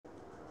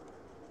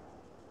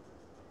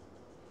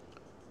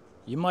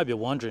You might be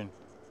wondering,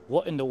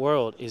 what in the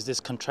world is this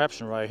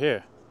contraption right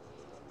here?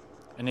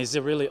 And is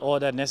it really all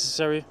that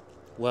necessary?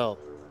 Well,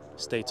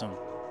 stay tuned.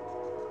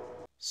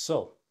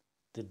 So,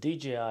 the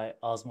DJI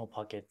Osmo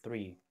Pocket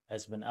 3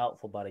 has been out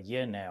for about a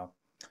year now.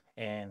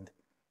 And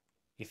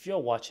if you're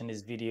watching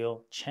this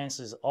video,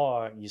 chances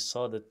are you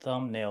saw the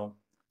thumbnail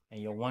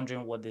and you're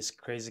wondering what this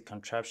crazy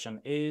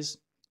contraption is,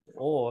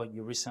 or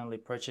you recently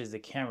purchased the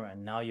camera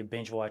and now you're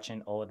binge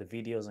watching all the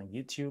videos on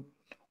YouTube,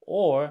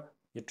 or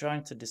you're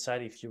trying to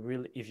decide if you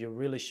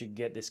really should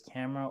get this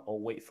camera or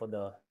wait for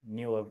the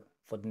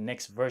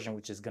next version,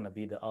 which is going to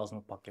be the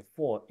Osmo Pocket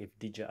 4 if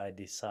DJI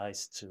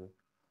decides to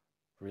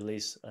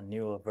release a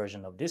newer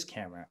version of this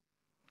camera.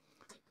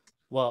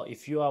 Well,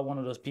 if you are one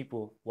of those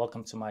people,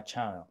 welcome to my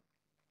channel.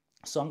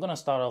 So I'm gonna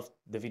start off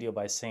the video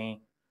by saying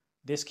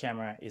this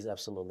camera is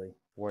absolutely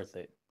worth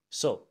it.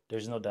 So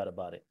there's no doubt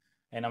about it.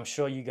 And I'm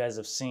sure you guys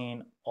have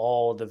seen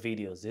all the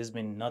videos. There's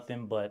been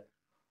nothing but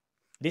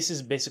this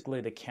is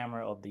basically the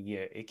camera of the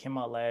year. It came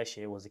out last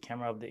year, it was the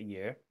camera of the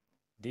year.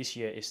 This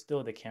year is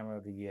still the camera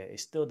of the year.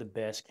 It's still the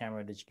best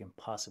camera that you can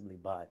possibly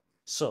buy.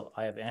 So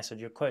I have answered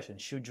your question.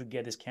 Should you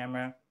get this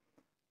camera?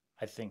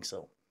 I think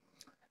so.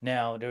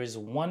 Now, there is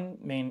one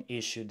main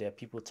issue that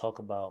people talk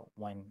about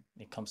when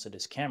it comes to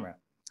this camera,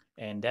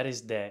 and that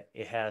is that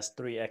it has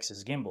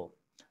three-axis gimbal.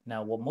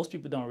 Now, what most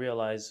people don't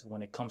realize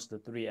when it comes to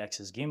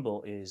three-axis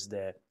gimbal is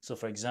that, so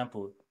for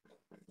example,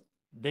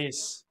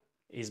 this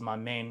is my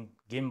main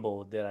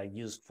gimbal that I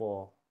use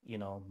for,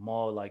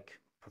 more like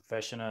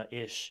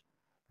professional-ish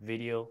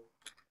video.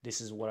 This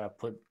is what I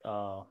put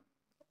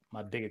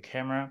my bigger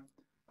camera,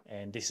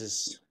 and this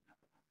is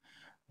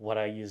what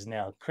I use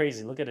now.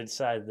 Crazy, look at the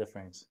size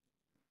difference.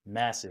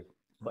 Massive.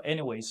 But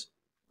anyways,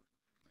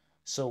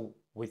 so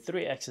with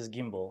three axis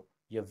gimbal,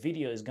 your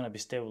video is going to be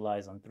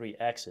stabilized on three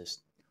axes,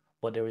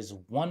 but there is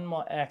one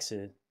more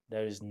axis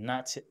that is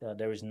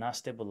not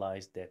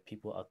stabilized that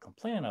people are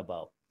complaining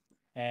about.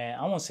 And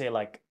I won't say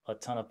like a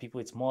ton of people,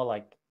 it's more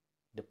like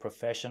the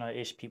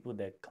professional-ish people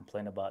that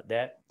complain about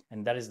that,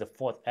 and that is the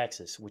fourth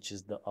axis, which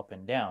is the up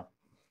and down.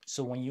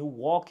 So when you're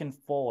walking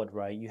forward,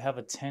 right, you have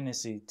a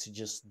tendency to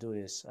just do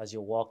this as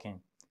you're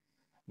walking.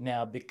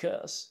 Now,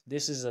 because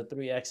this is a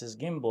three-axis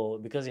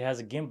gimbal, because it has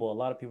a gimbal, a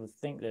lot of people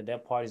think that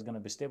that part is going to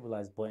be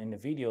stabilized, but in the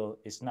video,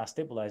 it's not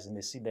stabilized, and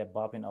they see that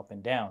bobbing up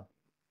and down,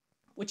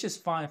 which is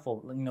fine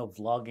for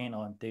vlogging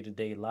on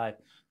day-to-day life.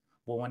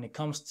 But when it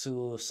comes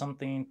to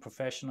something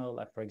professional,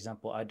 like for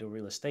example, I do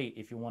real estate.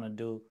 If you want to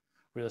do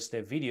real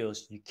estate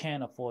videos, you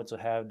can't afford to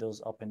have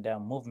those up and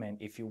down movement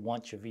if you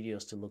want your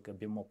videos to look a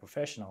bit more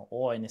professional.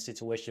 Or in a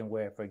situation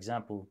where, for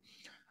example,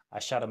 I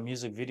shot a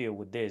music video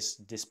with this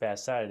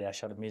past Saturday. I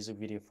shot a music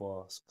video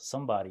for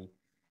somebody,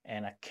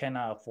 and I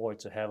cannot afford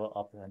to have an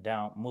up and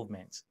down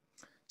movements.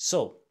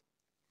 So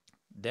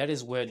that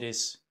is where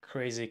this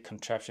crazy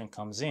contraption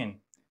comes in,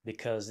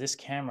 because this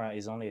camera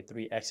is only a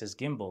three-axis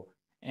gimbal.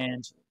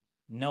 And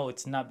no,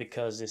 it's not,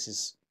 because this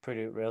is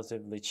pretty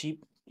relatively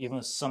cheap.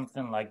 Even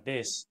something like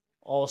this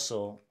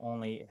also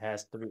only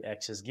has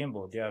three-axis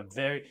gimbal.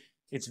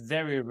 It's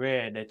very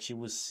rare that you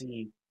will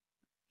see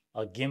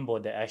a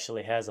gimbal that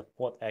actually has a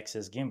fourth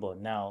axis gimbal.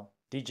 Now,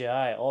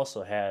 DJI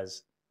also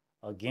has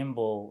a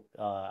gimbal,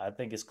 I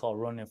think it's called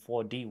Ronin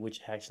 4D, which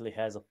actually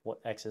has a fourth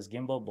axis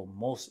gimbal,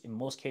 but in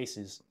most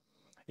cases,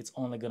 it's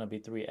only going to be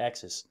three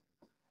axis.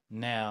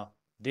 Now,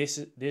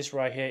 this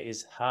right here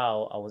is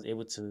how I was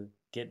able to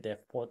get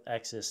that fourth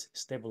axis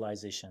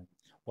stabilization.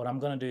 What I'm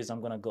going to do is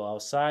I'm going to go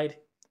outside,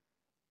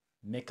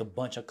 make a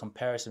bunch of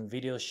comparison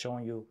videos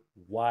showing you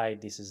why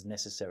this is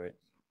necessary.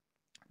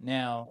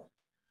 Now,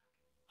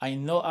 I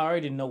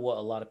already know what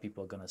a lot of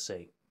people are going to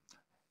say.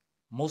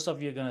 Most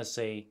of you are going to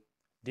say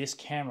this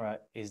camera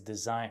is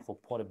designed for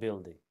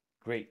portability.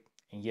 Great.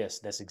 And yes,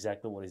 that's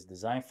exactly what it's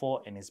designed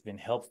for, and it's been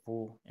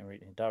helpful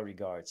in that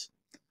regards.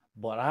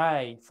 But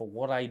for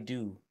what I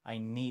do, I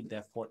need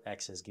that fourth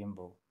axis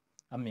gimbal.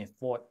 I mean,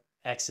 fourth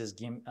axis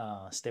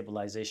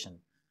stabilization.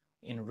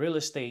 In real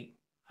estate,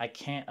 I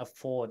can't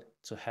afford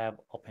to have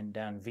up and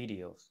down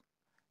videos.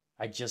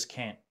 I just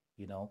can't,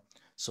 you know.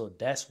 So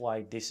that's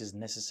why this is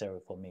necessary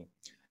for me.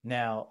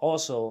 Now,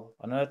 also,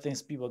 another thing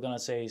people are gonna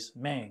say is,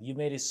 man, you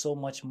made it so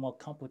much more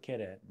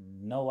complicated.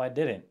 No, I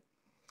didn't.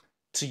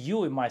 To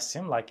you, it might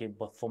seem like it,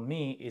 but for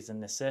me, it's a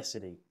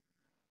necessity.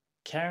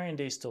 Carrying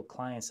this to a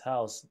client's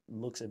house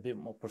looks a bit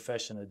more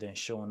professional than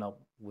showing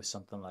up with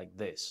something like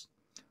this.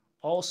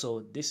 Also,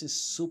 this is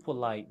super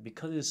light.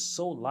 Because it's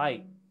so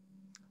light,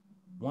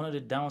 one of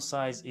the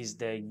downsides is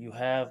that you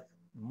have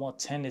more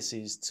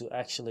tendencies to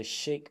actually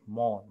shake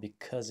more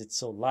because it's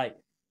so light.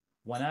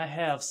 When I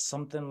have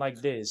something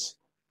like this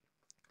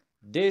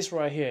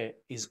right here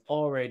is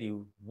already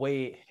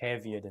way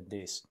heavier than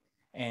this.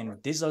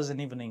 And this doesn't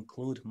even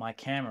include my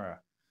camera.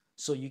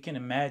 So you can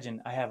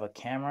imagine I have a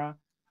camera,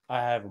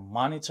 I have a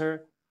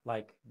monitor,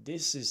 like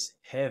this is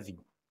heavy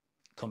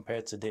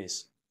compared to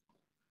this,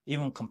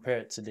 even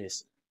compared to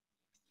this.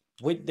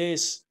 With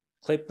this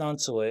clipped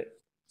onto it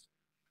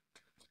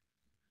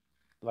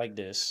like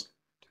this,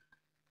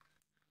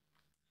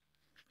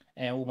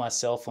 and with my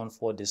cell phone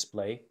for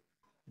display.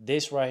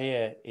 this right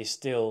here is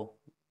still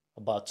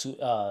about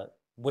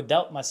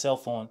without my cell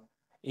phone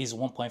is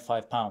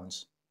 1.5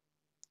 pounds.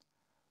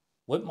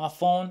 With my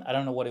phone, I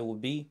don't know what it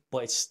would be,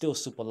 but it's still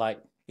super light.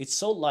 It's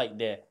so light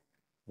that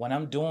when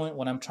I'm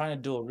trying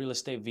to do a real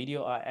estate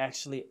video, I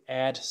actually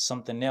add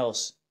something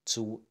else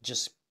to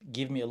just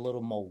give me a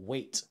little more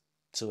weight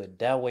to it.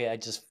 That way I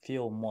just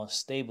feel more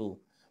stable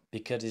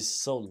because it's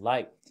so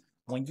light.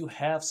 When you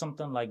have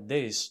something like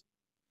this,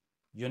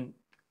 you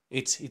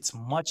it's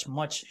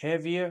much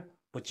heavier,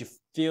 but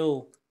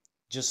feel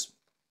just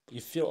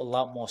you feel a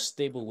lot more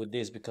stable with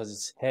this because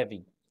it's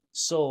heavy.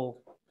 So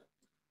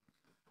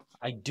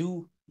I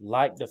do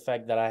like the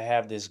fact that I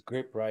have this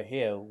grip right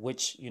here,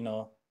 which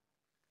you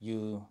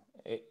you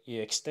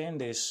extend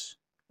this.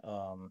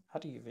 How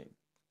do you even?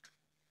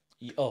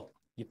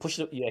 You push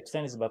you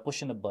extend this by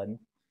pushing the button,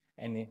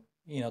 and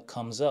it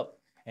comes up.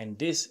 And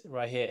this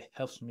right here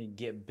helps me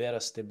get better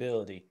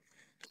stability.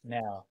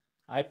 Now,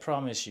 I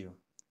promise you,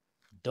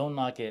 don't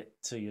knock it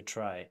till you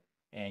try it,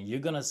 and you're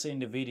gonna see in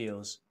the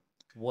videos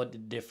what the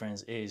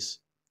difference is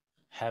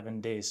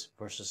having this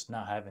versus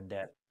not having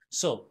that.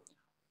 So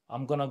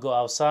I'm gonna go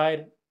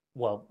outside.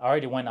 Well, I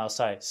already went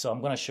outside, so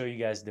I'm gonna show you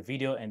guys the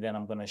video, and then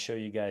I'm gonna show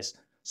you guys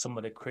some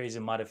of the crazy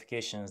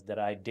modifications that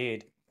I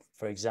did.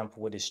 For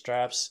example, with the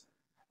straps,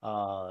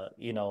 uh,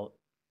 you know,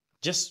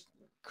 just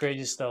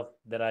crazy stuff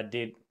that I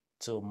did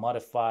to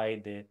modify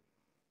the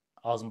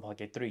Osmo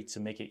Pocket 3 to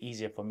make it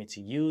easier for me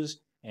to use,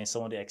 and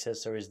some of the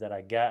accessories that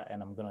I got,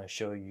 and I'm gonna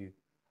show you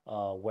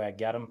where I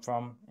got them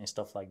from and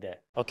stuff like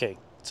that. Okay,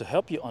 to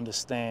help you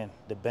understand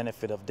the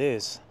benefit of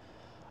this,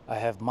 I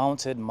have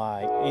mounted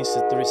my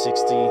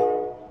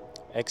Insta360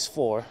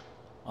 X4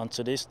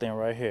 onto this thing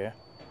right here.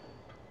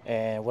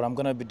 And what I'm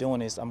gonna be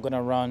doing is I'm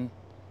gonna run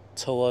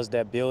towards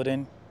that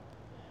building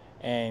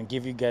and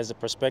give you guys a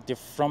perspective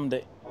from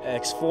the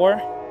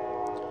X4.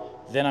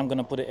 Then I'm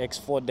gonna put the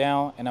X4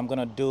 down and I'm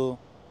gonna do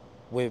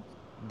with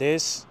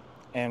this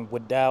and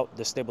without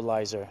the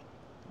stabilizer.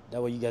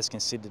 That way you guys can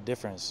see the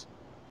difference.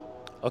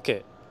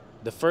 Okay,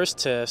 the first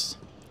test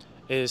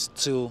is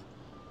to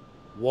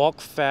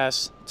walk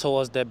fast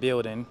towards that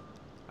building.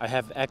 I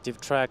have active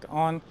track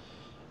on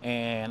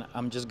and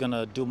I'm just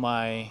gonna do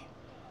my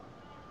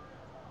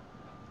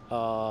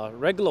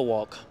regular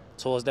walk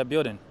towards that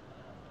building.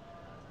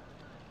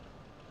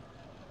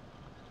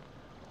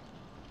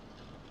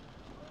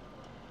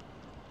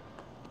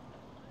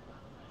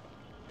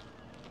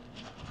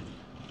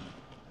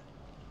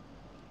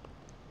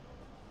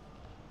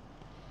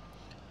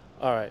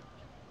 All right,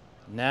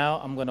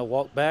 now I'm gonna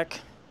walk back.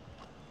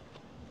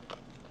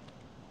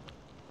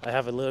 I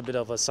have a little bit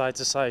of a side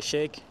to side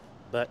shake,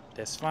 but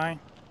that's fine.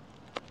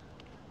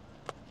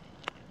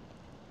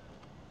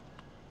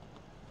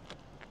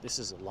 This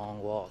is a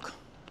long walk.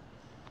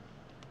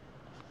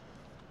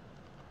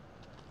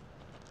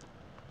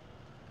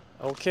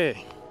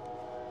 Okay,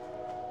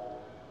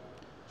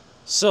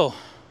 so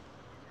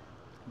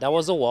that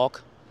was a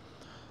walk.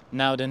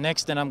 Now the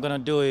next thing I'm gonna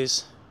do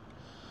is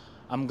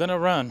I'm gonna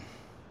run.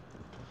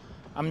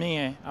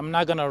 I'm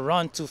not gonna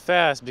run too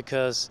fast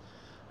because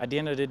at the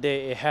end of the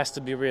day, it has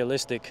to be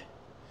realistic.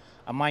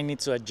 I might need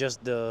to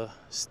adjust the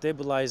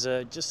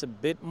stabilizer just a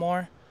bit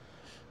more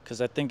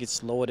because I think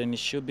it's lower than it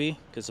should be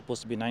because it's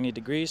supposed to be 90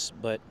 degrees,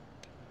 but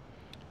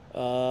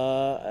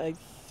I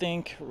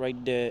think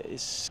right there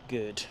is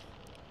good.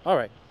 All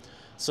right,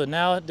 so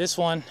now this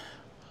one,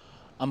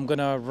 I'm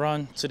gonna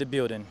run to the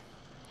building.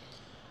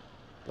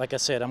 Like I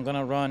said, I'm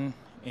gonna run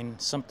in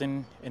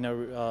something in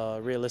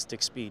a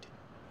realistic speed.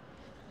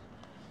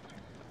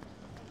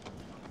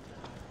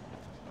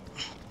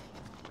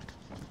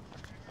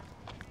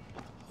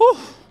 Whew.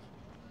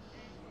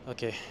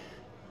 Okay,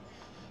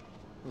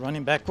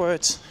 running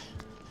backwards.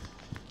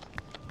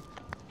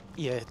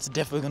 Yeah, it's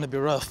definitely gonna be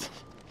rough.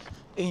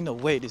 Ain't no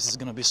way this is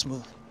gonna be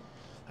smooth.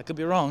 I could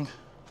be wrong,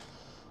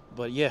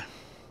 but yeah.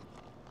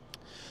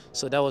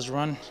 So that was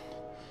run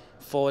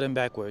forward and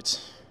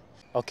backwards.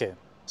 Okay,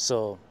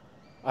 so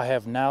I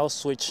have now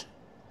switched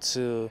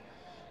to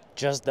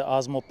just the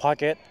Osmo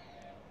Pocket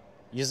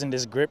using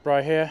this grip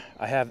right here.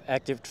 I have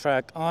active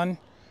track on.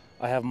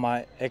 I have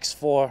my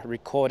X4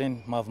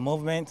 recording my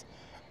movement.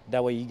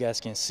 That way you guys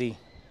can see.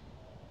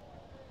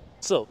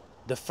 So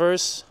the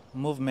first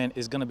movement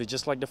is gonna be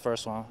just like the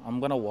first one.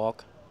 I'm gonna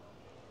walk.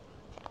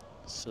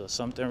 So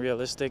something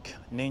realistic,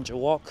 ninja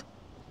walk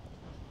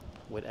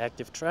with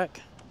active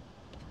track.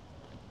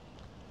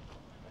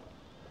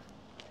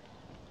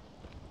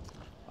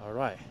 All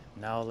right,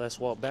 now let's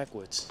walk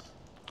backwards.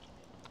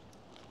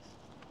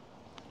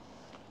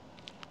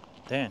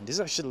 Damn, this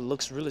actually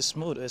looks really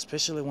smooth,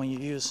 especially when you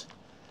use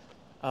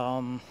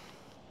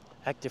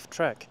active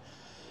track.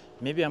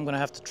 Maybe I'm gonna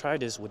have to try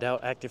this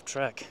without active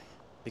track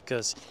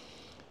because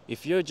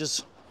if you're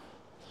just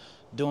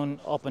doing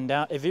up and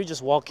down, if you're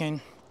just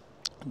walking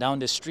down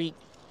the street,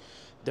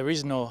 there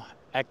is no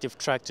active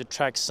track to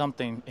track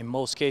something in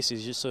most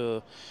cases.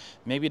 So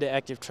maybe the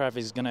active track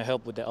is gonna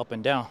help with the up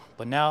and down.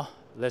 But now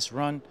let's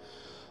run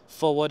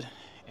forward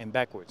and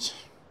backwards.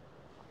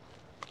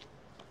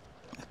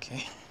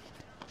 Okay.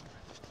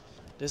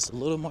 There's a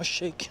little more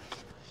shake.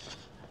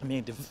 I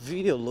mean, the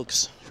video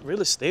looks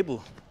really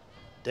stable.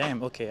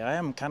 Damn, okay, I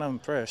am kind of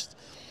impressed.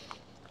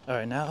 All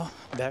right, now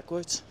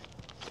backwards.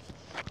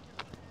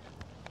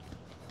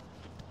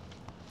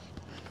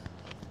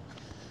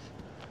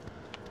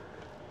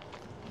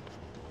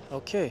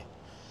 Okay,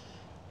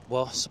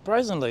 well,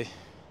 surprisingly,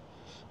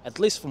 at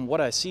least from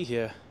what I see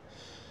here,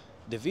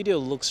 the video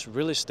looks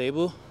really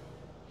stable.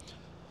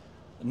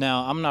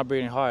 Now, I'm not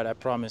breathing hard, I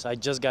promise. I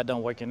just got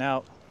done working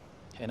out,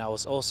 and I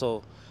was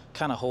also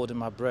kind of holding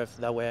my breath.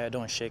 That way I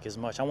don't shake as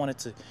much. I wanted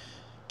to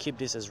keep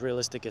this as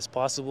realistic as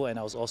possible, and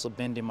I was also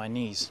bending my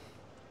knees.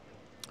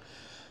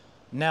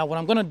 Now, what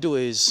I'm gonna do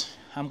is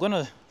I'm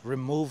gonna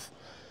remove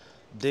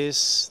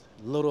this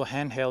little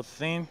handheld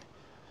thing,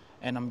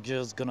 and I'm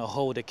just gonna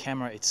hold the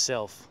camera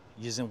itself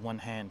using one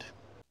hand.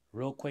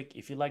 Real quick,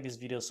 if you like this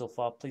video so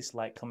far, please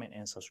like, comment,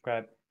 and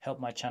subscribe. Help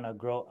my channel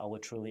grow. I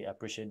would truly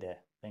appreciate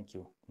that. Thank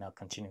you. Now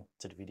continue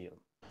to the video.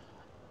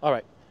 All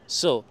right,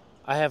 so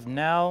I have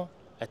now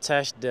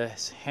attached the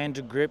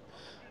handle grip.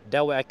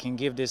 That way I can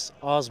give this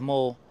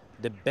Osmo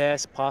the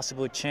best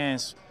possible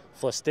chance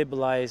for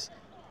stabilization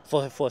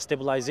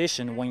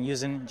when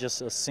using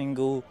just a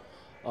single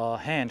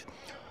hand.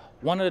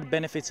 One of the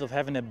benefits of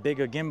having a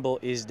bigger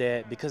gimbal is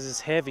that because it's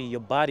heavy,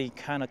 your body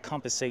kind of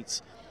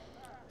compensates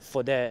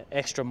for that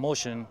extra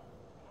motion,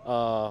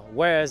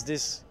 whereas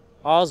this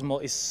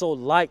Osmo is so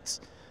light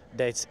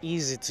that it's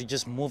easy to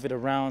just move it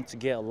around to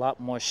get a lot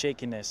more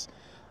shakiness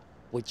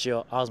with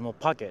your Osmo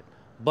Pocket.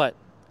 But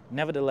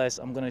nevertheless,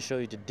 I'm going to show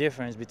you the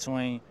difference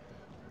between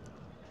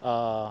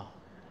the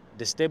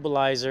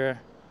stabilizer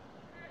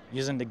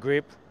using the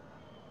grip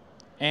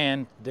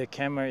and the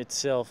camera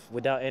itself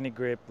without any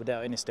grip,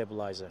 without any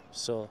stabilizer.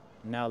 So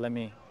now let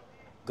me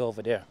go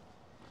over there.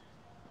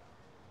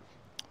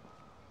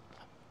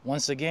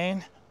 Once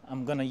again,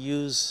 I'm gonna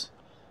use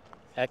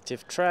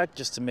active track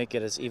just to make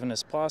it as even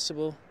as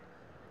possible.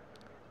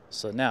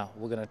 So now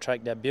we're gonna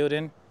track that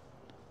building,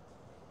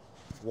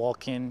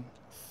 walking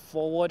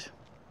forward.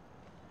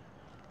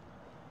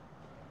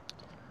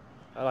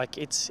 Like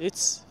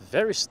it's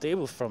very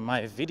stable from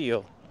my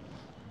video,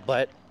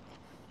 but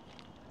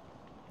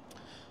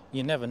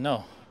you never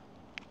know.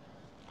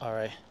 All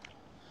right.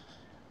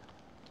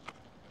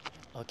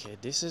 Okay,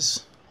 this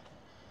is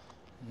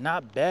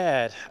not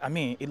bad. I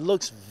mean, it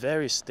looks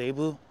very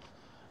stable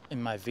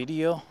in my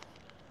video.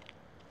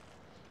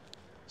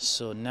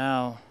 So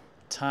now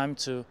time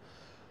to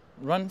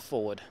run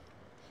forward,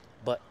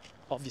 but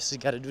obviously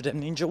got to do that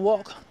ninja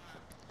walk.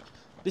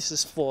 This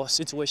is for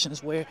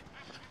situations where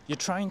you're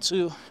trying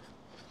to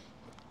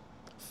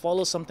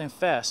follow something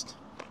fast.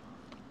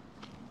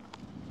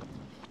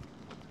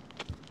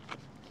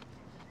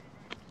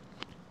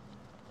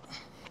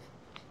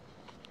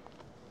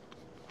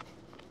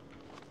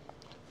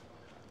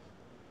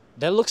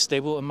 That looks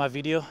stable in my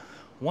video.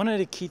 One of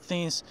the key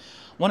things,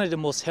 one of the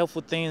most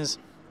helpful things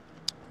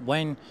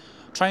when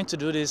trying to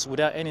do this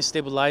without any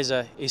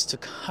stabilizer is to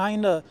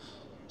kind of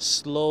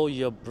slow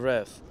your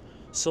breath.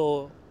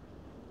 So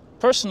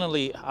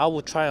personally, I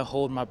would try and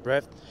hold my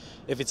breath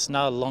if it's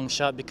not a long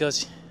shot,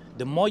 because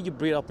the more you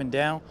breathe up and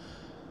down,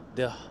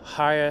 the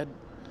higher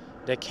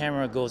the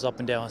camera goes up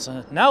and down.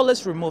 So now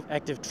let's remove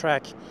active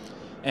track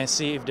and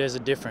see if there's a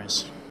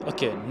difference.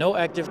 Okay, no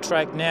active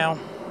track now.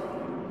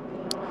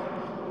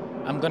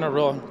 I'm gonna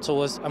run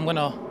towards, I'm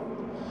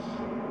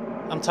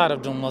tired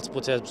of doing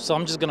multiple tests, so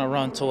I'm just gonna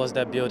run towards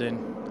that building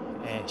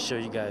and show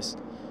you guys.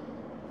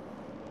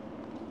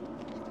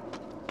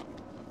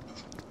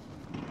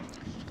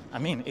 I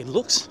mean, it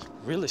looks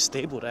really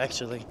stable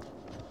actually,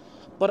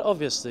 but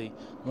obviously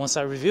once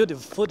I review the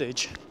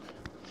footage,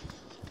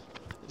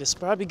 there's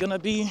probably gonna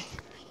be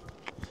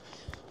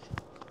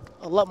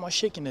a lot more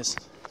shakiness.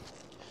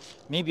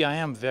 Maybe I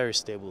am very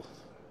stable.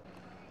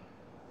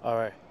 All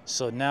right,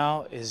 so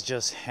now it's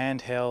just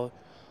handheld,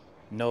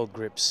 no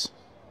grips.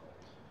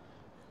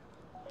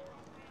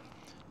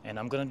 And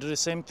I'm gonna do the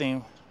same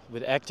thing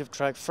with active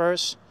track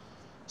first.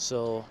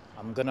 So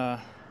I'm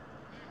gonna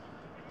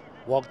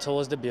walk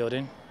towards the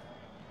building.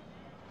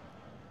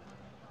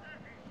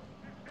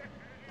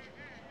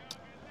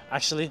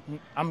 Actually,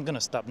 I'm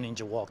gonna stop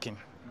ninja walking.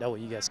 That way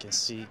you guys can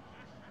see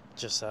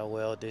just how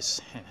well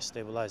this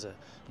stabilizer.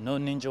 No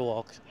ninja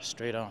walk,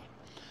 straight on.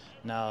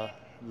 Now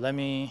let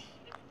me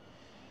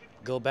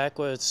go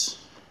backwards,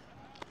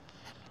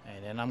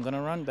 and then I'm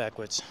gonna run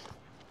backwards.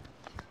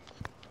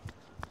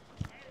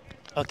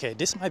 Okay,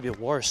 this might be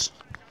worse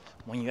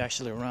when you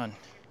actually run.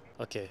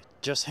 Okay,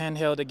 just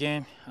handheld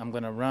again. I'm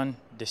gonna run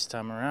this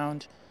time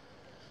around.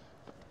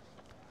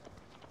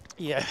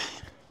 Yeah,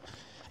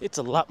 it's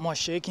a lot more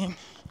shaking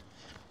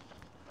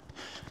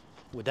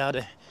without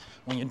it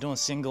when you're doing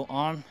single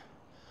arm.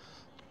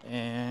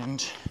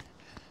 And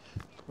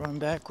run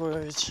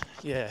backwards.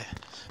 Yeah,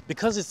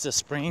 because it's a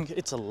spring,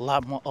 it's a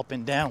lot more up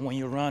and down when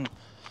you run.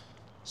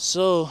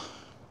 So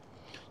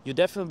you're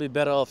definitely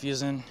better off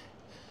using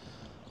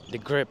the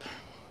grip,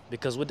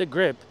 because with the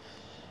grip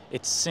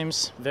it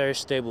seems very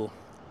stable.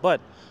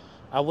 But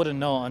I wouldn't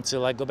know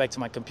until I go back to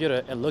my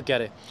computer and look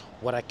at it.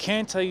 What I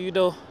can tell you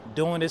though,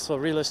 doing this for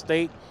real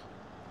estate,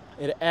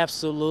 it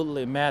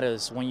absolutely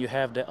matters when you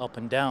have the up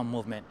and down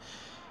movement.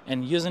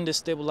 And using the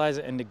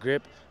stabilizer and the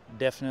grip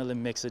definitely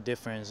makes a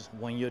difference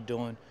when you're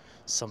doing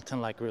something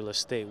like real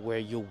estate where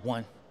you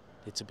want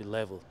it to be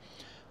level.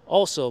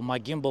 Also, my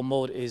gimbal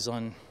mode is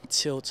on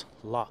tilt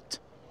locked,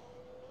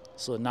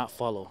 so not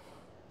follow.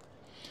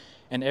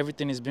 And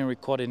everything is being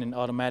recorded in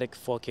automatic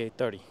 4K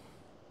 30.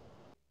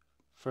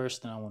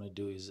 First thing I want to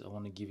do is I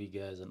want to give you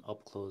guys an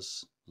up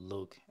close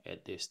look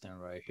at this thing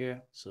right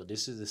here. So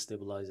this is the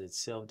stabilizer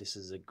itself. This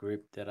is a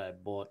grip that I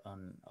bought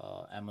on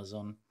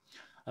Amazon.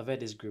 I've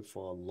had this grip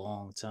for a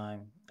long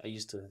time. I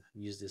used to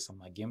use this on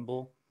my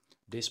gimbal.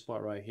 This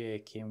part right here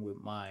came with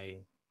my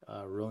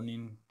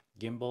Ronin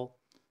gimbal.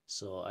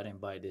 So I didn't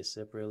buy this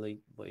separately,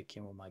 but it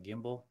came with my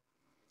gimbal.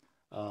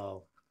 Uh,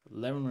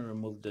 Let me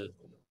remove the,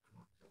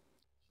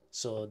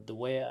 so the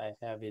way I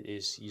have it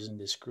is using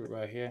this screw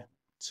right here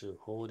to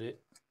hold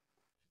it.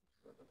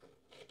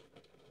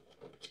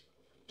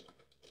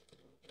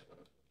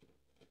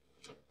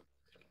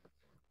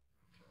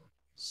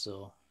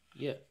 So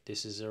yeah,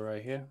 this is it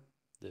right here.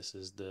 This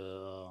is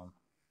the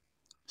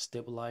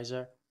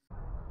stabilizer.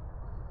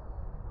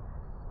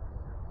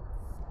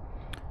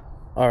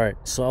 All right,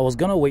 so I was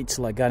gonna wait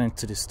till I got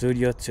into the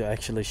studio to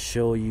actually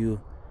show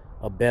you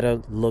a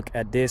better look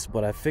at this,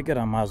 but I figured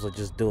I might as well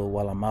just do it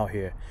while I'm out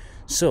here.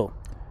 So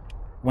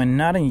when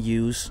not in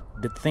use,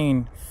 the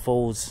thing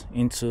folds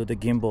into the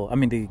gimbal. I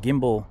mean, the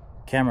gimbal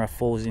camera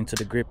folds into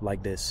the grip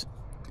like this,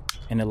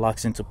 and it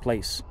locks into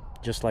place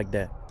just like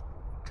that.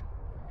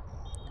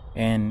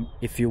 And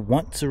if you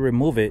want to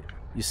remove it,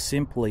 you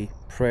simply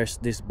press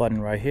this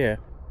button right here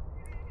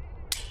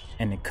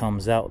and it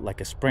comes out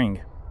like a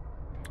spring.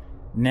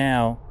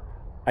 Now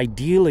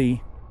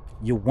ideally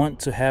you want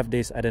to have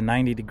this at a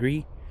 90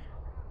 degree,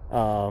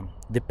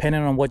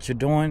 depending on what you're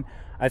doing.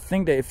 I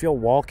think that if you're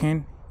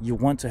walking, you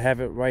want to have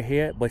it right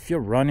here, but if you're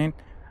running,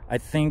 I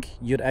think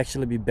you'd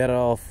actually be better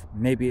off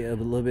maybe a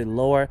little bit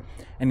lower.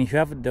 And if you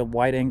have the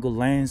wide angle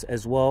lens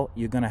as well,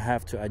 you're gonna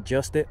have to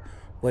adjust it,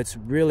 but it's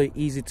really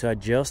easy to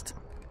adjust.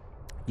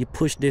 You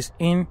push this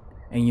in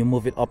and you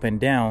move it up and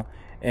down,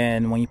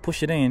 and when you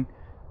push it in,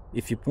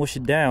 if you push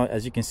it down,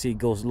 as you can see, it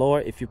goes lower.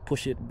 If you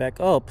push it back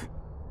up,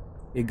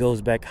 it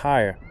goes back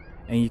higher,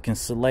 and you can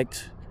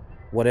select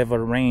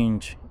whatever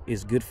range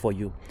is good for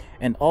you.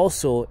 And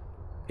also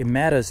it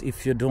matters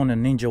if you're doing a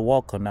ninja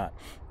walk or not.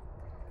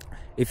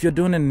 If you're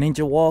doing a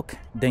ninja walk,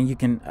 then you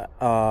can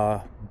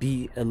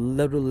be a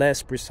little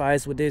less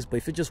precise with this, but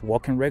if you're just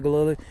walking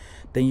regularly,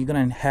 then you're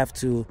gonna have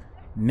to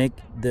make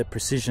the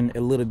precision a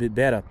little bit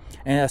better.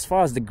 And as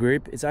far as the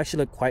grip, it's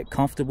actually quite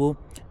comfortable.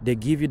 They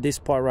give you this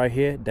part right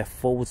here that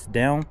folds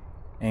down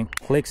and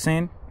clicks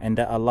in, and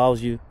that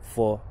allows you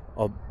for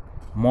a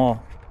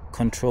more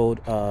controlled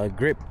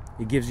grip.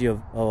 It gives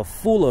you a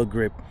fuller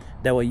grip,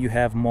 that way you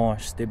have more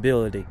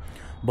stability.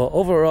 But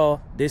overall,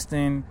 this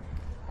thing,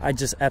 I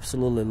just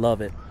absolutely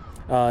love it.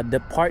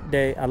 The part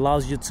that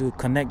allows you to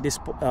connect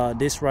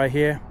this right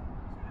here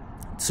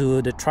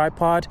to the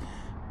tripod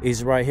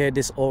is right here.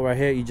 This all right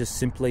here, you just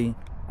simply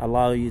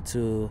allow you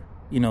to,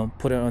 you know,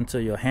 put it onto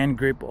your hand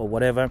grip or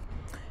whatever.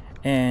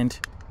 And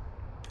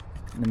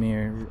let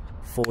me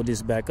fold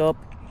this back up.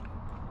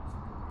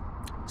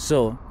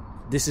 So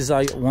this is how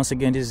you, once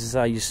again, this is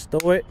how you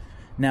store it.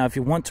 Now if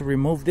you want to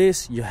remove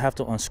this, you have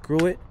to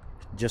unscrew it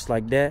just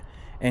like that,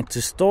 and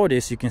to store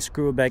this, you can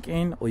screw it back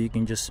in, or you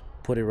can just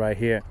put it right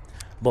here.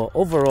 But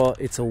overall,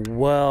 it's a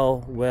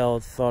well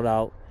thought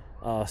out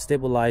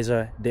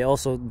stabilizer. They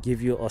also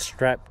give you a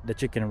strap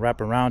that you can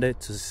wrap around it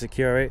to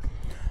secure it.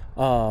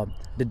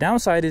 The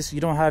downside is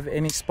you don't have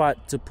any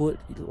spot to put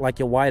like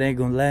your wide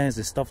angle lens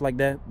and stuff like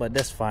that, but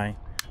that's fine.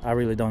 I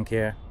really don't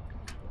care.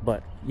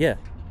 But yeah,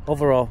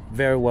 overall,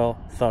 very well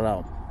thought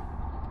out.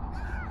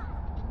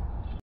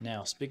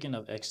 Now, speaking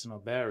of external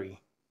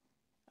battery,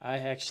 I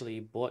actually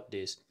bought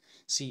this.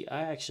 See,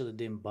 I actually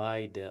didn't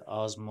buy the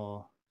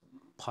Osmo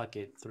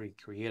Pocket 3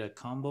 Creator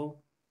Combo.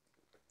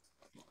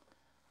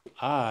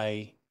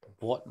 I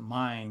bought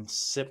mine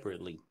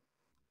separately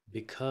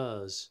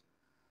because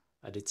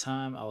at the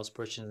time I was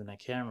purchasing the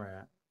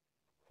camera,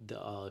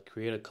 the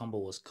Creator Combo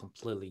was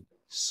completely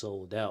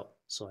sold out,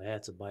 so I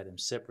had to buy them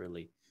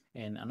separately.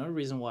 And another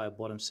reason why I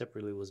bought them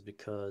separately was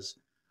because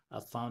I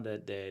found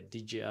that the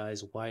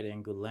DJI's wide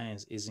angle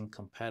lens isn't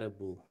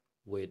compatible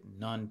with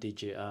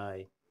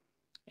non-DJI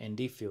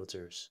ND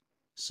filters.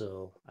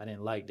 So I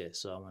didn't like that,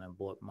 so I went and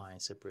bought mine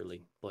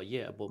separately. But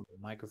yeah, I bought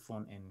my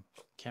microphone and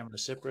camera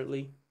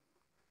separately.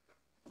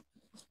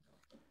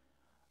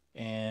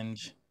 And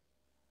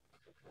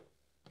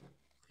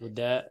with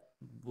that,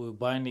 with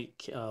buying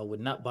with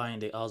not buying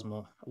the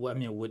Osmo, well, I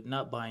mean, with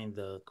not buying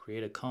the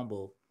Creator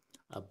Combo,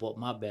 I bought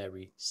my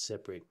battery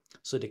separate.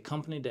 So the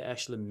company that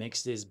actually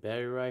makes this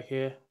battery right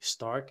here,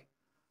 Stark,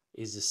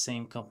 is the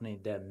same company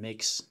that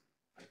makes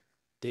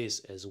this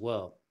as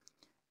well.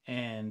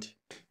 And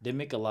they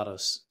make a lot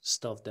of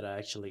stuff that I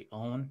actually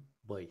own,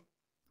 but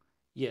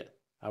yeah,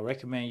 I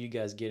recommend you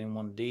guys getting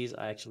one of these.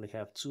 I actually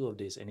have two of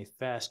these, and it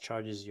fast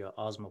charges your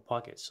Osmo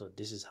Pocket. So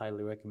this is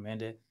highly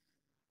recommended.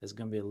 There's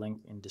gonna be a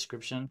link in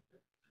description.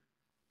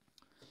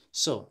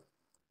 So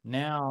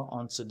now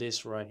onto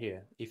this right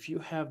here. If you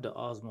have the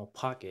Osmo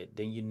Pocket,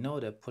 then you know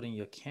that putting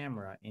your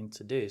camera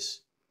into this,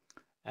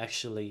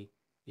 actually,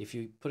 if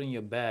you put in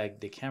your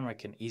bag, the camera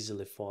can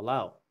easily fall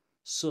out.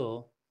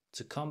 So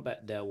to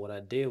combat that, what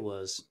I did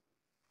was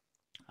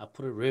I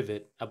put a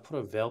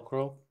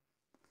Velcro,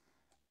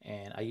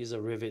 and I use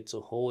a rivet to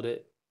hold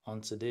it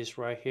onto this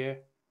right here.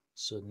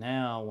 So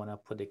now when I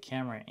put the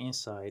camera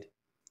inside,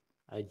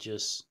 I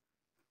just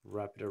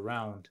wrap it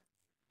around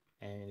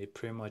and it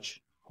pretty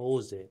much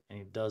holds it and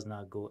it does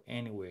not go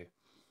anywhere.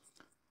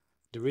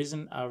 The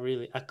reason I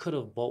could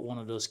have bought one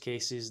of those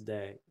cases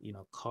that,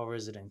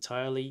 covers it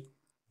entirely,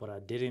 but I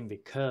didn't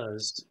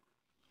because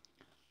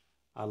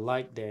I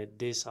like that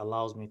this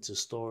allows me to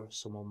store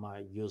some of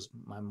my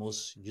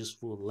most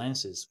useful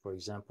lenses. For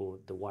example,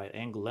 the wide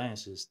angle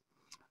lenses.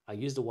 I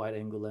use the wide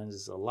angle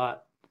lenses a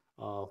lot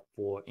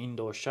for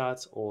indoor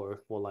shots or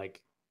for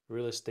like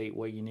real estate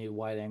where you need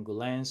wide angle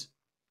lens.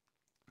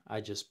 I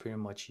just pretty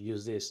much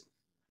use this.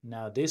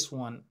 Now this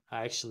one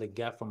I actually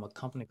got from a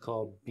company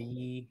called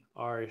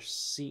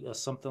BRC or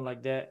something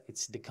like that.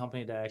 It's the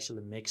company that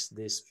actually makes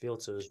these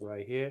filters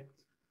right here.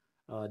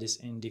 This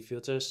ND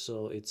filters.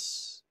 So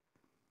it's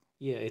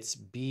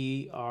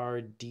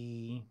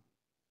BRDRC.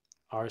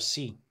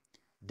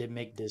 They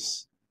make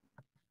this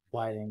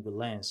wide angle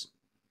lens.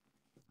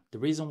 The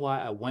reason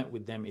why I went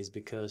with them is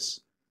because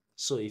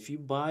so if you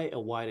buy a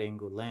wide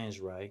angle lens,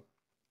 right,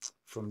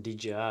 from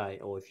DJI,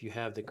 or if you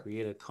have the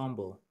creator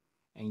combo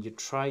and you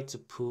try to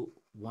put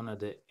one of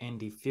the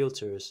ND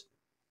filters,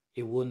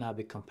 it will not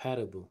be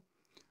compatible.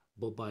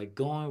 But by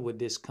going with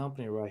this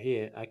company right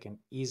here, I can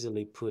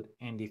easily put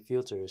ND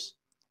filters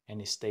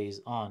and it stays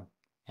on.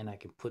 And I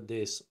can put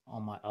this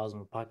on my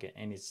Osmo Pocket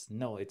and it's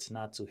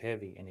not too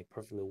heavy and it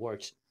perfectly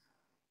works.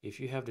 If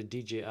you have the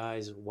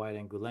DJI's wide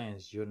angle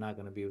lens, you're not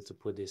going to be able to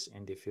put these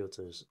ND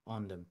filters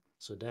on them.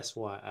 So that's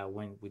why I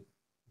went with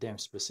them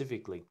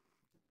specifically.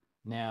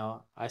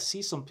 Now, I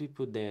see some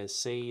people that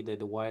say that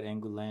the wide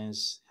angle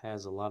lens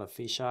has a lot of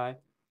fisheye.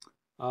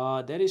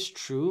 That is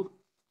true.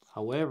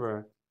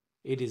 However,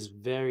 it is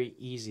very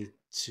easy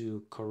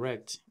to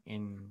correct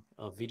in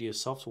a video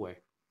software.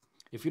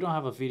 If you don't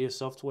have a video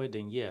software,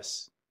 then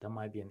yes, that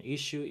might be an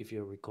issue if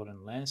you're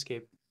recording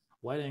landscape.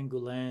 Wide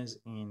angle lens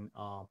in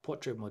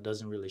portrait mode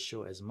doesn't really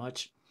show as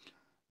much,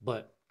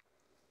 but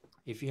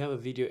if you have a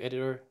video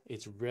editor,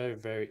 it's very,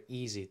 very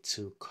easy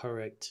to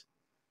correct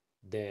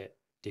that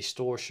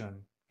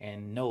distortion.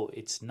 And no,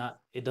 it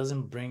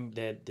doesn't bring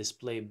that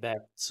display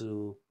back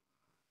to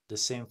the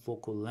same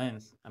focal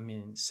length. I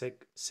mean,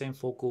 same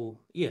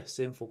focal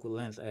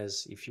length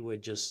as if you were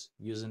just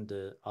using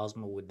the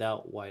Osmo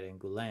without wide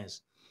angle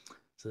lens.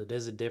 So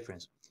there's a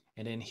difference.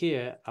 And then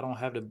here, I don't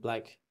have the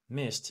black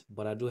mist,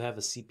 but I do have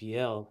a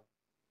CPL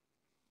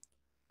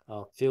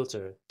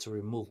filter to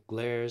remove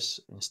glares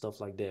and stuff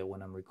like that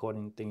when I'm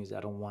recording things I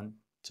don't want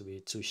to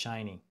be too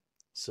shiny.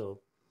 So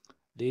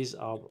these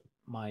are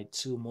my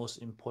two most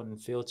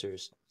important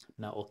filters.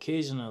 Now,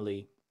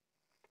 occasionally,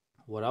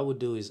 what I would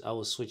do is I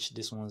would switch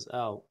these ones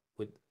out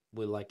with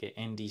like an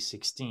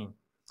ND16.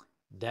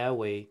 That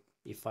way,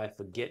 if I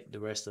forget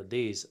the rest of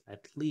these,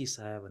 at least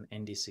I have an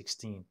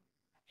ND16.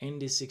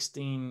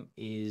 ND16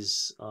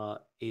 is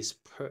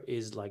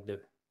like the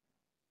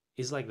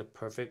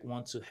perfect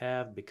one to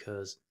have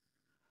because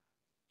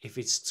if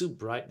it's too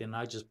bright, then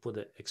I just put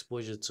the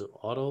exposure to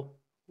auto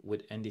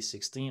with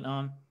ND16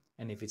 on.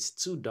 And if it's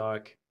too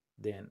dark,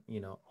 then,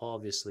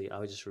 obviously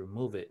I'll just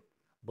remove it.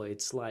 But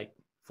it's like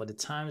for the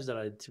times that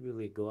I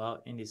typically go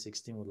out,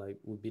 ND16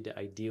 would be the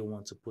ideal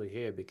one to put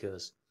here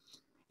because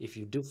if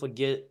you do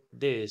forget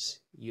this,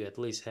 you at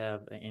least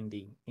have an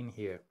ND in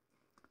here.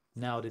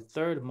 Now, the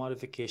third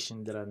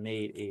modification that I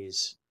made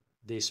is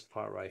this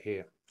part right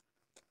here.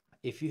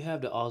 If you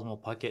have the Osmo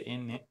Pocket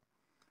in it,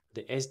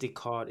 the SD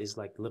card is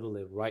like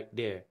literally right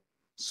there.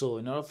 So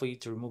in order for you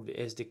to remove the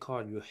SD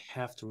card, you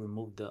have to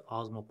remove the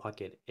Osmo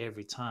Pocket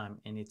every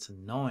time, and it's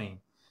annoying.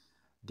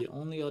 The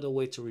only other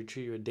way to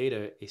retrieve your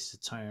data is to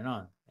turn it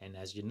on. And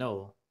as you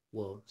know,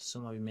 well,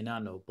 some of you may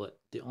not know, but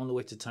the only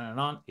way to turn it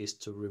on is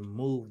to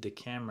remove the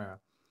camera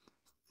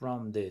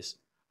from this.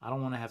 I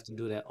don't want to have to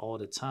do that all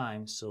the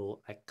time,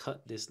 so I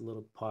cut this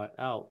little part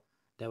out.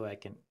 That way I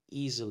can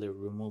easily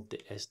remove the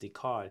SD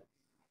card.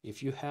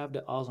 If you have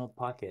the Osmo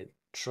Pocket,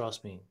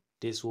 trust me,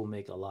 this will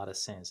make a lot of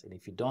sense. And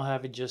if you don't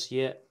have it just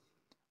yet,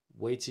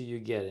 wait till you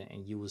get it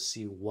and you will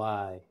see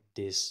why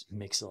this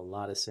makes a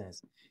lot of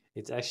sense.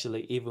 It's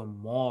actually even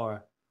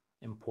more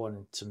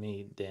important to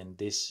me than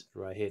this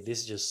right here.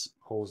 This just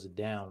holds it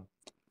down,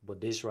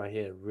 but this right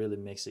here really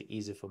makes it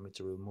easy for me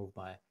to remove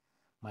my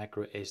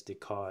micro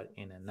SD card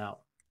in and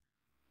out.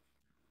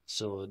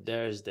 So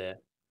there's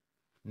that.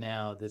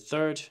 Now the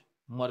third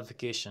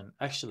modification,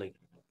 actually,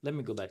 let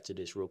me go back to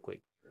this real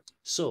quick.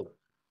 So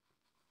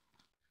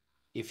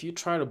if you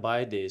try to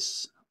buy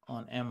this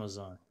on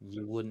Amazon,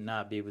 you would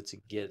not be able to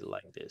get it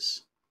like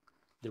this.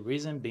 The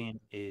reason being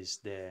is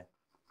that,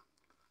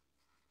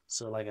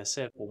 so like I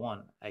said, for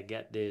one, I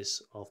got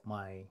this off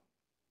my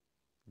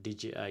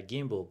DJI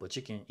gimbal, but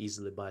you can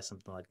easily buy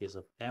something like this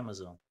off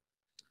Amazon.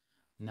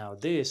 Now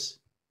this,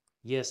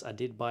 yes, I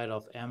did buy it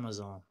off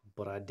Amazon,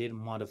 but I did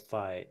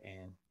modify it.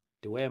 And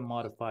the way I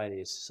modified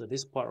it is, so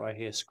this part right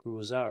here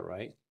screws out,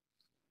 right?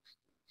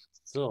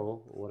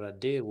 So what I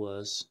did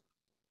was,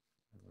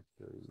 let me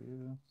show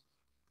you.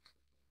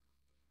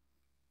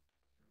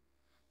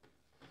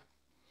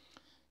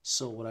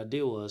 So what I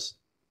did was,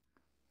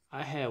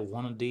 I had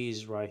one of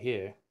these right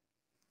here,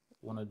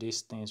 one of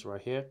these things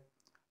right here.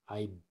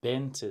 I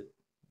bent it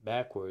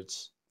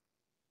backwards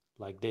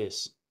like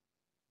this.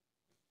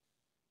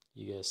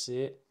 You guys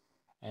see it?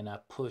 And I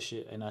push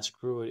it and I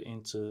screw it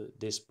into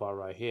this part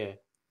right here.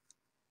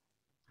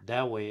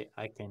 That way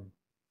I can,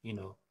 you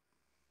know,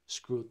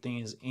 screw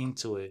things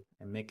into it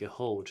and make it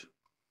hold.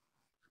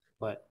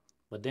 But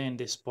but then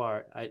this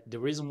part, the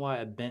reason why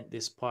I bent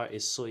this part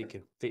is so it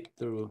can fit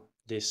through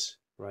this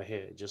right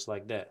here, just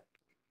like that.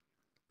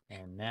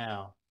 And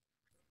now,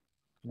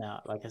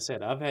 like I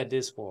said, I've had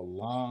this for a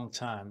long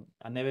time.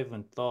 I never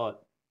even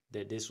thought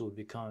that this would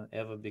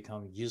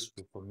become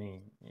useful for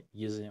me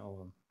using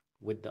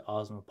with the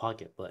Osmo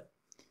Pocket, but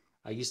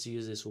I used to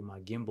use this with my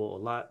gimbal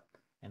a lot,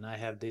 and I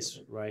have this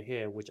right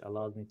here, which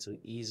allows me to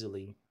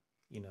easily,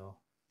 you know,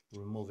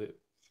 remove it,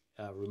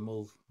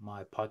 remove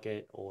my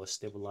pocket or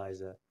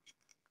stabilizer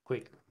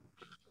quick.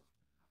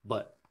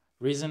 But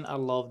reason I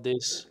love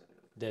this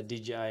that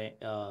DJI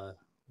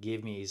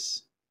gave me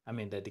is, I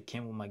mean, that it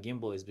came with my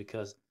gimbal is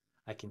because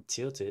I can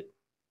tilt it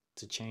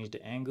to change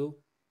the angle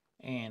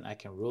and I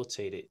can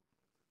rotate it.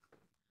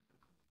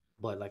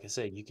 But like I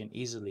said, you can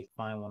easily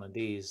find one of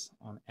these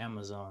on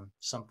Amazon,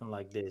 something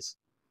like this,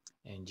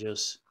 and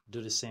just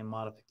do the same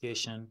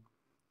modification,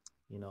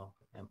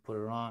 and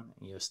put it on,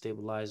 and your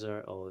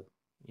stabilizer or,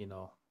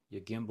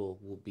 your gimbal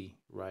will be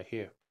right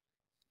here.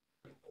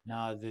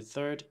 Now, the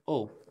third,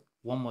 oh,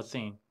 one more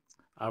thing.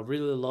 I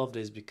really love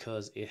this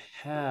because it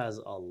has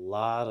a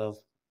lot of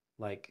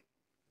like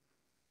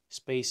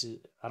spaces.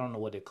 I don't know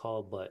what they're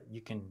called, but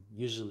you can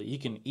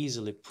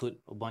easily put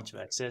a bunch of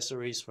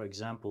accessories. For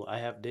example, I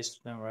have this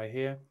thing right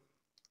here.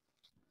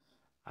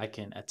 I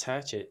can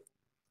attach it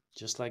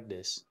just like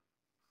this.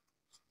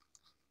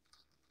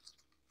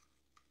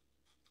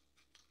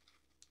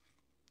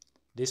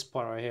 This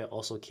part right here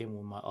also came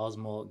with my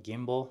Osmo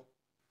gimbal.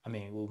 I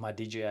mean, with my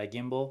DJI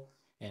gimbal.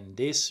 And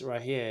this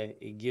right here,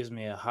 it gives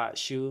me a hot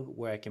shoe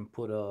where I can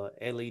put a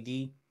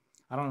LED.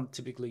 I don't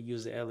typically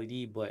use the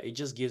LED, but it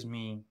just gives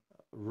me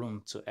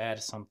room to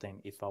add something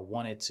if I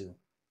wanted to,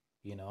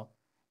 you know,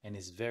 and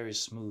it's very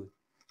smooth.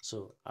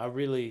 So I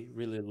really,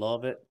 really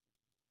love it.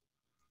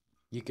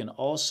 You can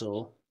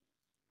also,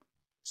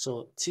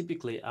 so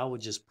typically I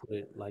would just put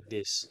it like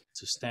this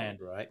to stand,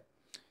 right?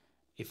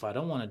 If I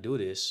don't want to do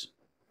this,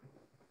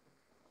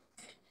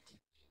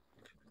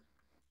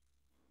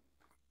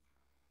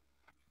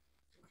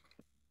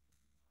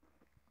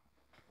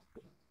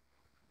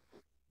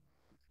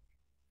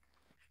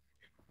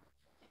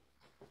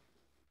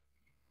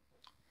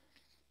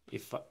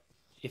 if I,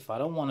 if I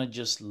don't want to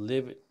just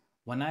live it,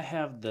 when I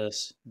have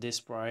this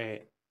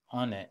spray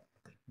on it,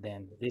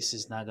 then this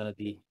is not gonna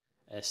be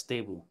as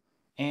stable.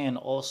 And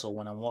also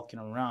when I'm walking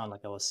around,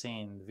 like I was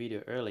saying in the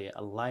video earlier,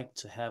 I like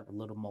to have a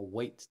little more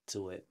weight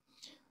to it.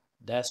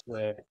 That's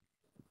where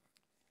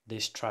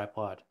this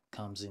tripod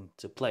comes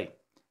into play.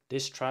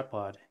 This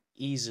tripod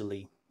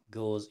easily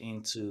goes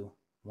into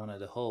one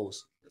of the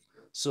holes.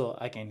 So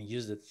I can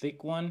use the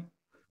thick one,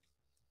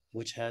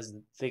 which has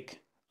the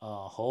thick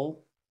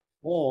hole,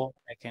 or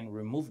I can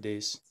remove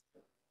this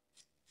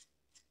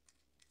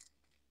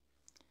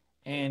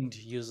and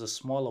use a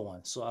smaller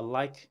one. So I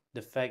like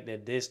the fact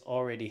that this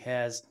already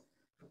has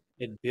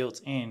it built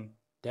in.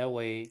 That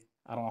way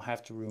I don't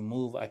have to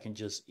remove, I can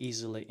just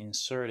easily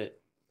insert it.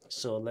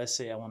 So let's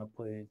say I want to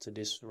put it into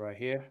this right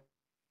here,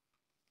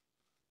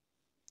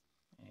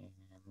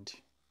 and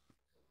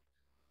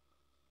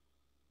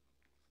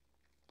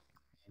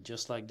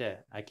just like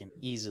that, I can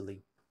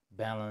easily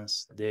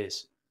balance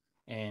this.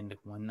 And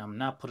when I'm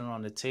not putting it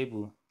on the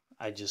table,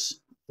 I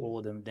just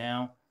fold them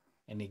down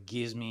and it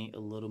gives me a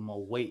little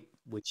more weight,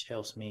 which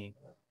helps me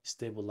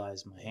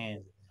stabilize my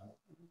hand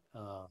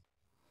uh,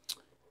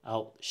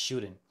 out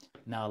shooting.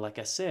 Now, like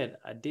I said,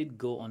 I did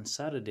go on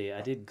Saturday,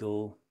 I did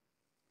go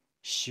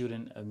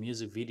shooting a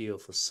music video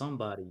for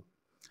somebody,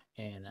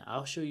 and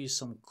I'll show you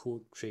some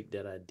cool trick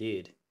that I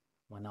did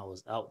when I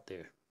was out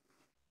there.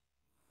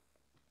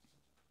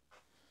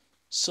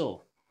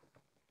 So,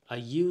 I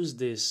use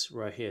this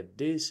right here.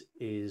 This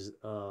is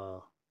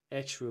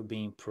Extra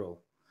Beam Pro.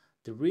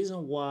 The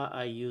reason why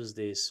I use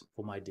this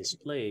for my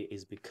display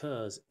is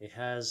because it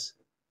has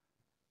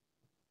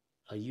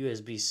a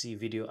USB-C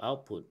video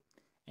output.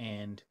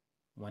 And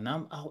when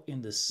I'm out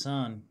in the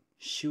sun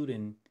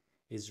shooting,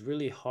 it's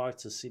really hard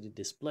to see the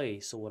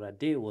display. So what I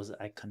did was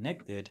I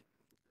connected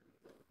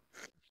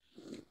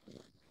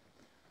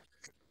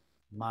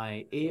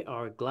my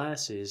AR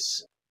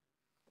glasses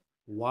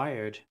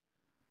wired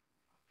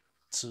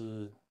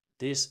to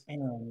this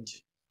end,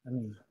 I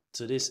mean,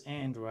 to this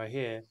end right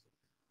here,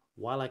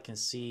 while I can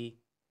see,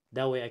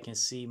 that way I can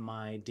see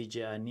my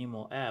DJI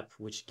Nemo app,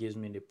 which gives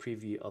me the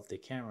preview of the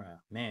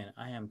camera. Man,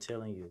 I am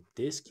telling you,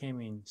 this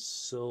came in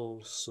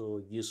so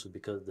useful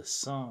because the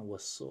sun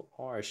was so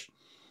harsh.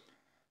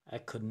 I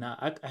could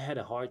not, I had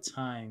a hard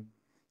time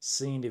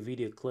seeing the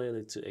video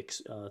clearly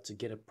to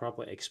get a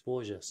proper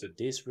exposure. So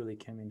this really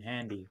came in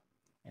handy,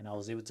 and I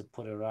was able to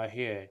put it right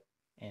here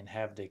and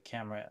have the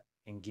camera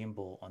and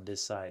gimbal on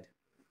this side.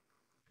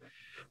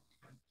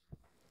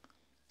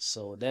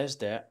 So there's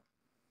that.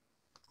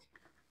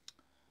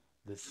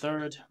 The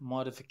third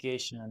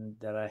modification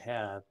that I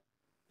have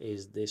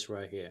is this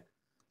right here.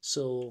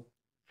 So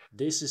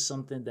this is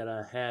something that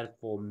I had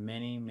for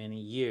many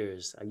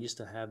years. I used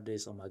to have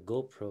this on my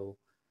GoPro,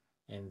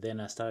 and then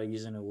I started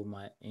using it with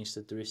my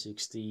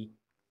Insta360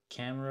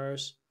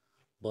 cameras.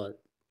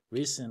 But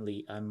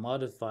recently I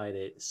modified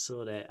it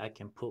so that I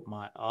can put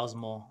my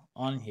Osmo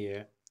on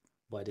here,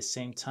 but at the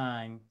same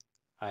time,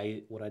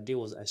 what I did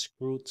was I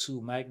screwed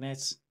two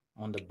magnets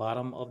on the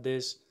bottom of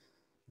this.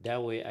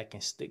 That way I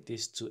can stick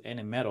this to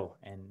any metal,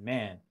 and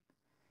man,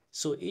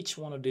 so each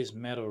one of these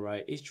metal,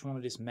 right? Each one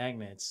of these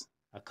magnets,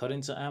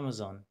 according to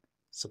Amazon,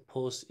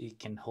 suppose it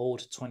can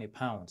hold 20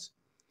 pounds.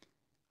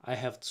 I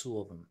have two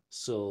of them,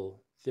 so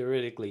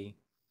theoretically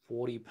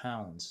 40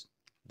 pounds.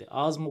 The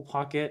Osmo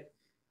Pocket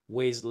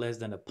weighs less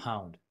than a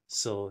pound.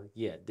 So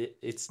yeah,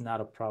 it's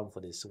not a problem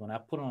for this. So when I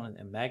put on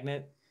a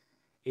magnet,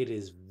 it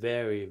is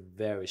very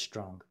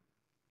strong.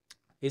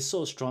 It's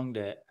so strong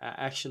that I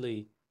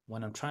actually,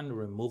 when I'm trying to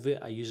remove it,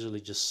 I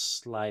usually just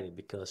slide it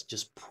because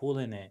just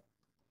pulling it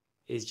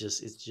it's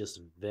just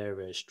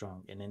very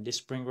strong. And then this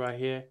spring right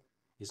here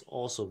is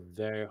also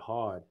very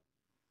hard.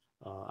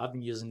 I've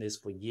been using this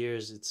for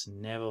years. It's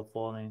never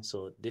falling.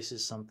 So this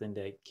is something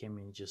that came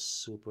in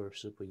just super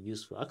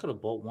useful. I could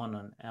have bought one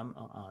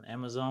on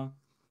Amazon,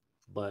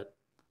 but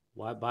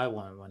why buy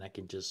one when I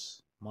can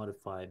just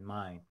modify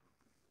mine?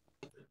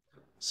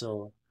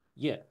 So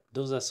yeah,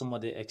 those are some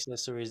of the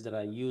accessories that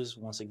I use.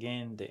 Once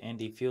again, the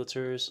ND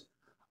filters.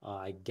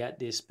 I got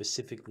this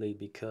specifically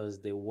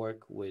because they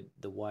work with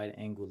the wide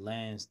angle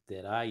lens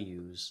that I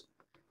use.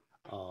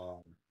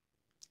 Um,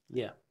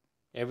 yeah,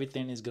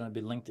 everything is gonna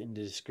be linked in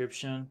the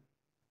description.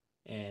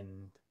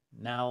 And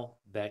now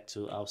back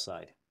to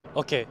outside.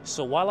 Okay,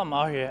 so while I'm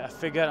out here, I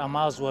figured I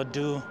might as well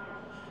do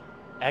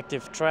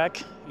active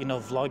track,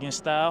 vlogging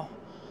style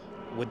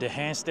with the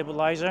hand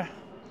stabilizer,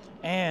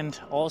 and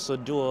also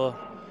do a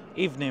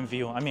evening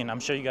view. I mean, I'm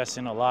sure you guys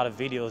seen a lot of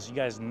videos. You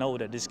guys know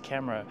that this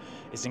camera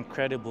is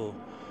incredible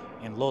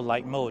in low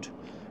light mode.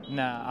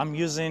 Now I'm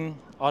using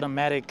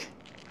automatic.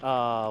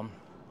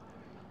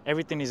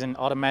 Everything is in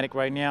automatic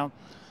right now,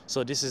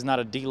 so this is not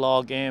a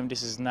D-Log game.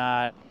 This is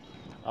not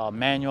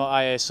manual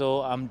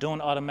ISO. I'm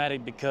doing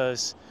automatic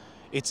because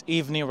it's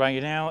evening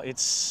right now.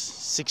 It's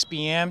 6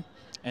 p.m.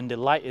 and the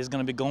light is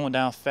gonna be going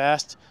down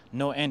fast.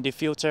 No ND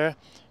filter,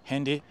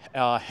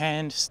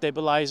 hand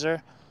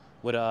stabilizer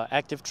with an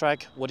active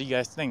track. What do you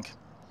guys think?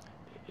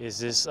 Is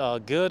this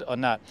good or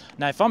not?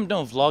 Now, if I'm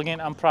doing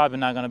vlogging, I'm probably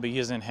not gonna be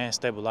using hand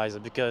stabilizer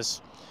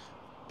because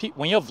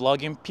when you're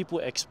vlogging, people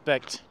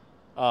expect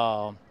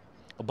a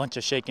bunch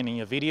of shaking in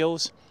your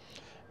videos.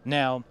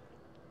 Now,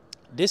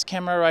 this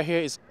camera right here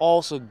is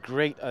also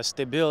great at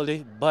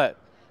stability, but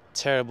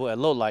terrible at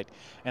low light.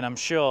 And I'm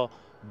sure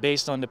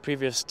based on the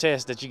previous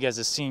test that you guys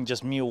have seen,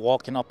 just me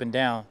walking up and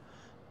down,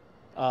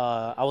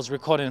 I was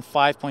recording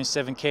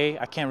 5.7K.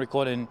 I can't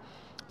record in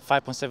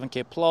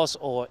 5.7K plus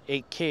or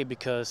 8K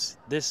because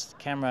this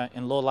camera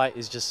in low light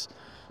is just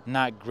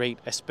not great,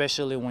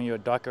 especially when you're a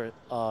darker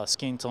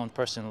skin tone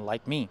person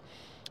like me.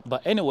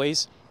 But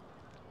anyways,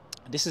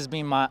 this has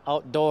been my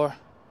outdoor.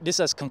 This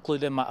has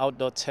concluded my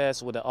outdoor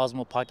test with the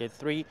Osmo Pocket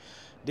 3.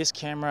 This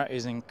camera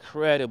is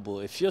incredible.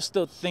 If you're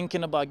still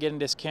thinking about getting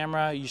this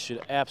camera, you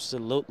should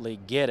absolutely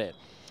get it.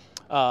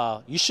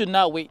 You should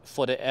not wait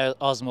for the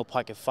Osmo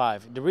Pocket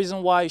 5. The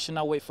reason why you should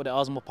not wait for the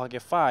Osmo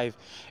Pocket 5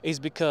 is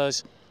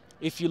because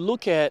if you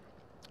look at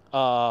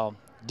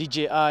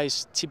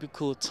DJI's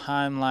typical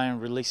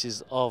timeline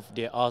releases of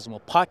their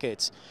Osmo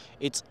Pockets,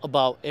 it's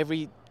about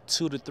every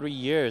 2 to 3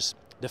 years.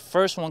 The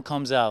first one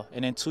comes out,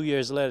 and then 2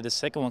 years later, the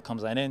second one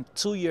comes out, and then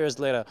 2 years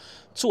later,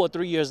 2 or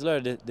 3 years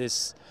later,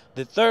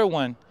 the third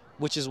one,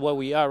 which is where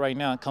we are right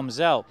now, comes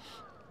out.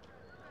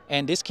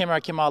 And this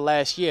camera came out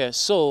last year.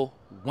 So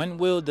when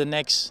will the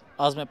next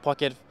Osmo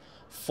Pocket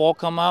 4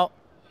 come out?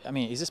 I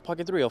mean, is this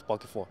Pocket 3 or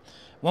Pocket 4?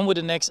 When will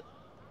the next,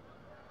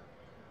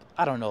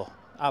 I don't know,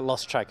 I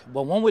lost track.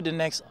 But when will the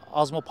next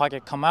Osmo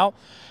Pocket come out?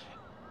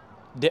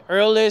 The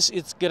earliest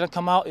it's gonna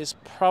come out is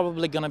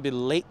probably gonna be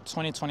late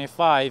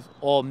 2025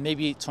 or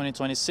maybe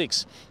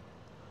 2026.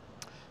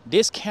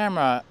 This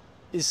camera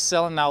is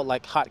selling out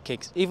like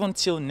hotcakes. Even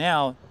till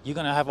now, you're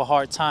gonna have a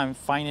hard time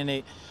finding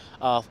it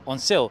on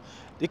sale.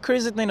 The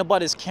crazy thing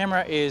about this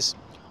camera is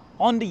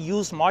on the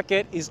used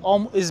market is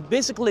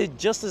basically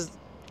just as,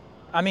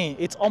 I mean,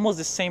 it's almost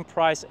the same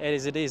price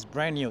as it is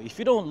brand new. If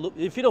you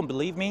don't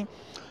believe me,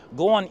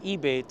 go on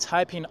eBay,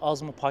 type in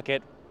Osmo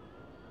Pocket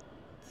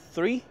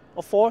 3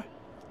 or 4,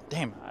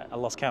 damn, I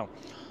lost count.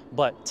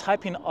 But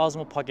type in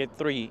Osmo Pocket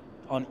 3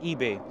 on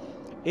eBay.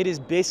 It is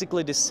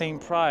basically the same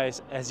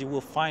price as you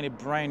will find it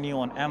brand new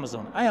on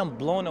Amazon. I am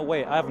blown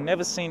away. I've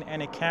never seen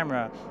any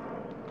camera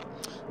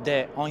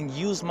that on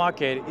used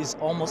market is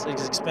almost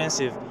as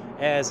expensive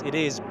as it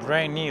is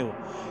brand new.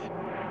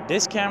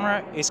 This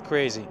camera is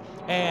crazy.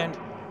 And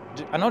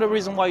another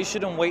reason why you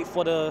shouldn't wait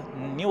for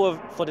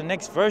the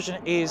next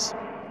version is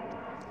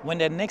when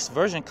that next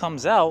version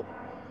comes out,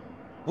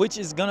 which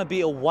is gonna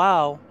be a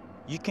while,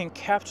 you can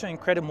capture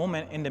incredible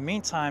moment in the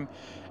meantime.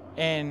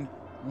 And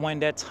when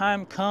that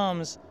time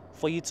comes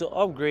for you to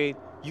upgrade,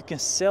 you can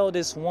sell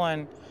this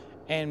one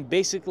and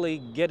basically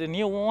get a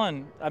new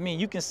one. I mean,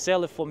 you can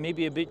sell it for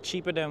maybe a bit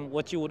cheaper than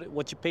what you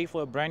pay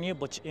for a brand new,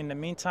 but in the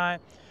meantime,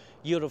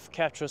 you would have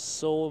captured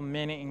so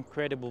many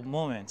incredible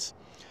moments.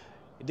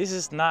 This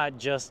is not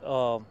just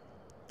a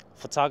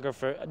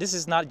photographer. This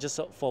is not just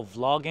for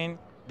vlogging.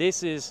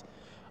 This is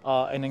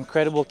an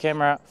incredible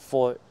camera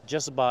for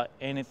just about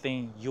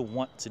anything you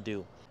want to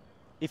do.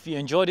 If you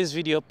enjoyed this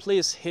video,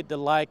 please hit the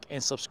like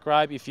and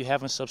subscribe if you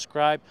haven't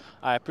subscribed.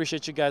 I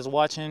appreciate you guys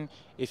watching.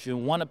 If you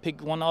want to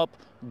pick one up,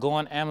 go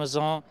on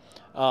Amazon,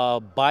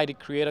 buy the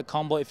creator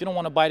combo. If you don't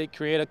want to buy the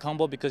creator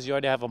combo because you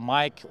already have a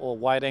mic or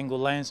wide angle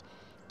lens,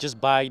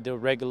 just buy the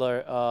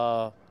regular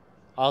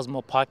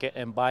Osmo Pocket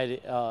and buy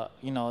the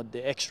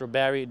the extra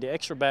battery. The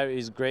extra battery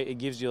is great. It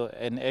gives you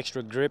an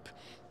extra grip,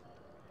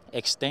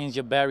 extends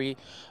your battery.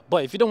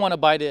 But if you don't want to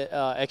buy the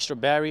extra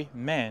battery,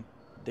 man,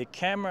 the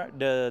camera,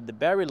 the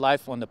battery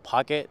life on the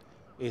Pocket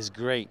is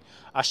great.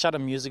 I shot a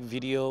music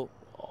video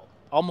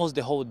almost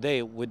the whole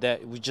day with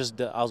just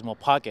the Osmo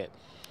Pocket,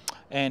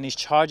 and it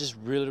charges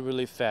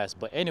really fast.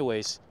 But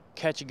anyways,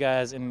 catch you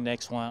guys in the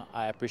next one.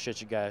 I appreciate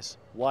you guys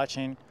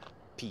watching.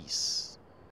 Peace.